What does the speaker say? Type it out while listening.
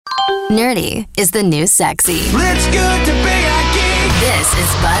Nerdy is the new sexy. It's good to be a geek. This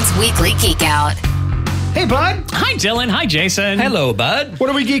is Bud's Weekly Geek Out. Hey, Bud. Hi, Dylan. Hi, Jason. Hello, Bud. What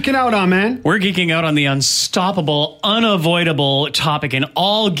are we geeking out on, man? We're geeking out on the unstoppable, unavoidable topic in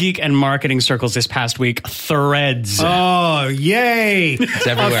all geek and marketing circles this past week, Threads. Oh, yay. It's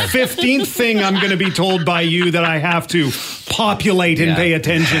everywhere. A 15th thing I'm going to be told by you that I have to populate and pay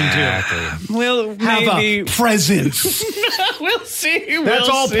attention to. We'll Have maybe... a presence. We'll see. That's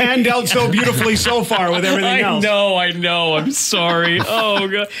all panned out so beautifully so far with everything else. I know. I'm sorry. Oh,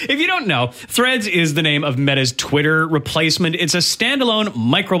 God. If you don't know, Threads is the name of Meta's Twitter replacement. It's a standalone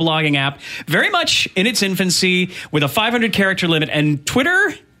microblogging app, very much in its infancy, with a 500-character limit, and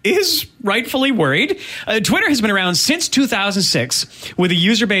Twitter is rightfully worried. Twitter has been around since 2006 with a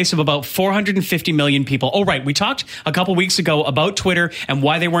user base of about 450 million people. Oh, right. We talked a couple weeks ago about Twitter and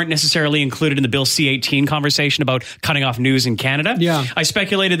why they weren't necessarily included in the Bill C-18 conversation about cutting off news in Canada. Yeah. I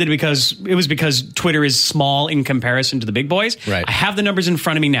speculated that it was because Twitter is small in comparison to the big boys. Right. I have the numbers in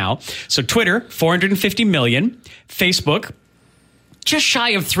front of me now. So Twitter, 450 million. Facebook, just shy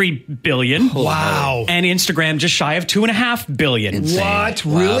of 3 billion. Wow. And Instagram just shy of 2.5 billion. What?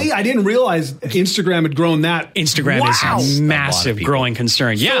 Really? I didn't realize Instagram had grown that. Instagram is a massive growing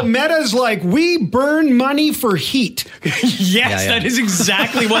concern. So Yeah. Meta's like, we burn money for heat. Yes, that is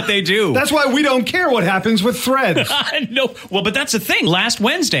exactly what they do. That's why we don't care what happens with Threads. No. Well, but that's the thing. Last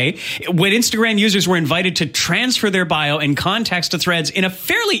Wednesday, when Instagram users were invited to transfer their bio and context to Threads in a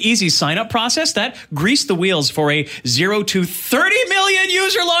fairly easy sign-up process, that greased the wheels for a 0 to 30 million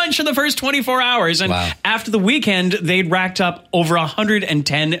user launch in the first 24 hours. And after the weekend, they'd racked up over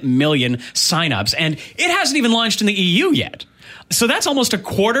 110 million signups. And it hasn't even launched in the EU yet. So that's almost a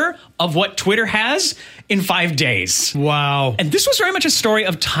quarter of what Twitter has in 5 days. Wow. And this was very much a story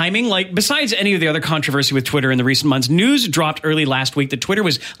of timing. Like, besides any of the other controversy with Twitter in the recent months, news dropped early last week that Twitter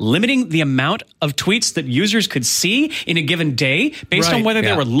was limiting the amount of tweets that users could see in a given day based on whether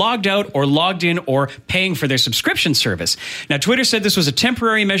they were logged out or logged in or paying for their subscription service. Now, Twitter said this was a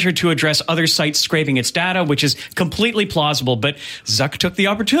temporary measure to address other sites scraping its data, which is completely plausible. But Zuck took the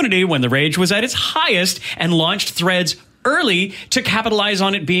opportunity when the rage was at its highest and launched Threads early to capitalize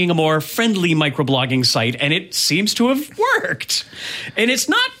on it being a more friendly microblogging site, and it seems to have worked. And it's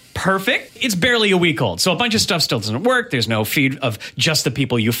not perfect. It's barely a week old, so a bunch of stuff still doesn't work. There's no feed of just the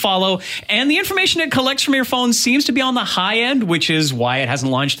people you follow, and the information it collects from your phone seems to be on the high end, which is why it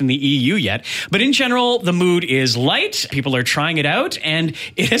hasn't launched in the EU yet. But in general, the mood is light. People are trying it out, and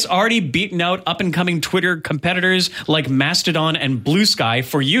it has already beaten out up-and-coming Twitter competitors like Mastodon and Blue Sky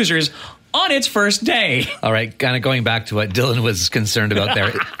for users on its first day. All right, kind of going back to what Dylan was concerned about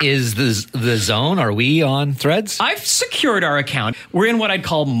there. Is the zone, are we on Threads? I've secured our account. We're in what I'd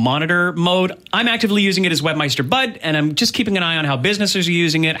call monitor mode. I'm actively using it as Webmeister Bud, and I'm just keeping an eye on how businesses are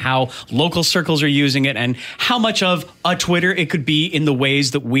using it, how local circles are using it, and how much of a Twitter it could be in the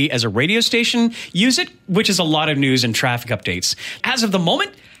ways that we as a radio station use it, which is a lot of news and traffic updates. As of the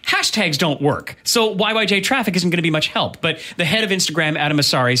moment, hashtags don't work, so YYJ traffic isn't going to be much help. But the head of Instagram, Adam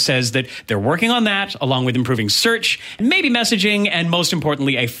Mosseri, says that they're working on that, along with improving search, maybe messaging, and most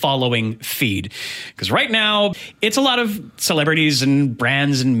importantly, a following feed. Because right now, it's a lot of celebrities and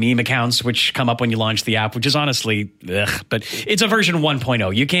brands and meme accounts which come up when you launch the app, which is honestly, but it's a version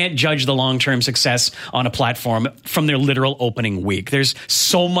 1.0. You can't judge the long-term success on a platform from their literal opening week. There's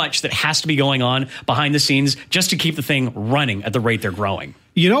so much that has to be going on behind the scenes just to keep the thing running at the rate they're growing.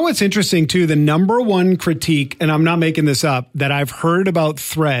 You know what's interesting, too? The number one critique, and I'm not making this up, that I've heard about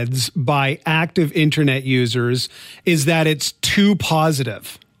Threads by active internet users is that it's too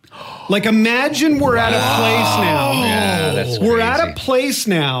positive. Like, imagine we're at a place now. Yeah, that's we're crazy. at a place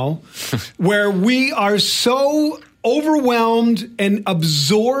now where we are so overwhelmed and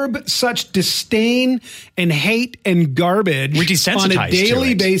absorb such disdain and hate and garbage We're desensitized on a daily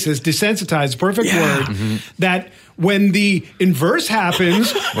to it. basis, desensitized, perfect word, that when the inverse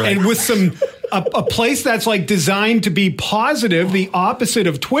happens and with some a place that's like designed to be positive, the opposite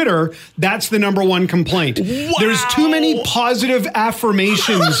of Twitter, that's the number one complaint. Wow. There's too many positive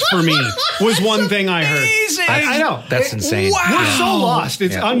affirmations for me, was one thing I heard. Amazing. I know. That's insane. Wow. We're so lost.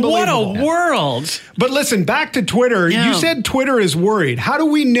 It's unbelievable. What a world. But listen, back to Twitter. Yeah. You said Twitter is worried. How do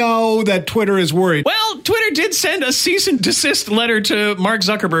we know that Twitter is worried? Well, Twitter did send a cease and desist letter to Mark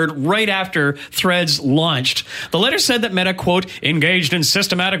Zuckerberg right after Threads launched. The letter said that Meta, quote, engaged in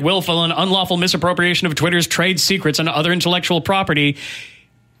systematic, willful, and unlawful misappropriation of Twitter's trade secrets and other intellectual property.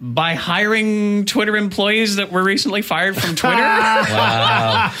 by hiring Twitter employees that were recently fired from Twitter.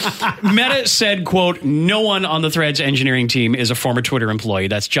 Wow. Meta said, quote, "No one on the Threads engineering team is a former Twitter employee.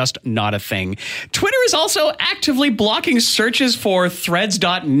 That's just not a thing." Twitter is also actively blocking searches for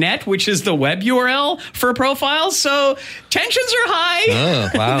threads.net, which is the web URL for profiles. So tensions are high. Oh,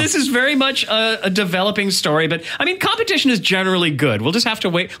 wow. This is very much a developing story. But I mean, competition is generally good. We'll just have to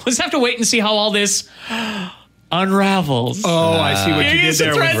wait. We'll just have to wait and see how all this unravels. Oh, I see what you did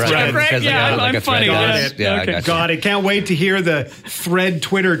there with Threads, Thread. right? Because I Yeah, got it like I'm a funny. thread. Got Yeah. it. Yeah, I Okay. got God, I can't wait to hear the Thread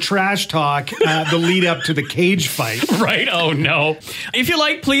Twitter trash talk, the lead up to the cage fight. Right? Oh, no. If you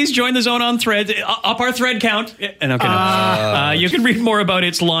like, please join the Zone on Threads. Up our thread count. And okay, no. You can read more about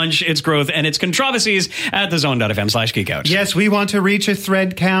its launch, its growth, and its controversies at thezone.fm/geekout. Yes, we want to reach a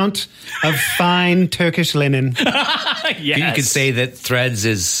thread count of fine Turkish linen. Yes. You could say that Threads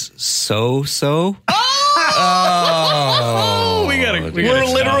is so. Oh, we gotta We're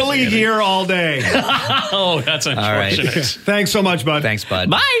stop. literally here all day. Oh, that's unfortunate. right. Thanks so much, bud. Thanks, bud.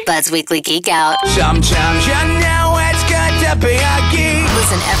 Bye. Buzz Weekly Geek Out. Sometimes you know it's good to be a geek.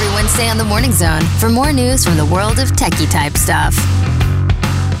 Listen every Wednesday on The Morning Zone for more news from the world of techie type stuff.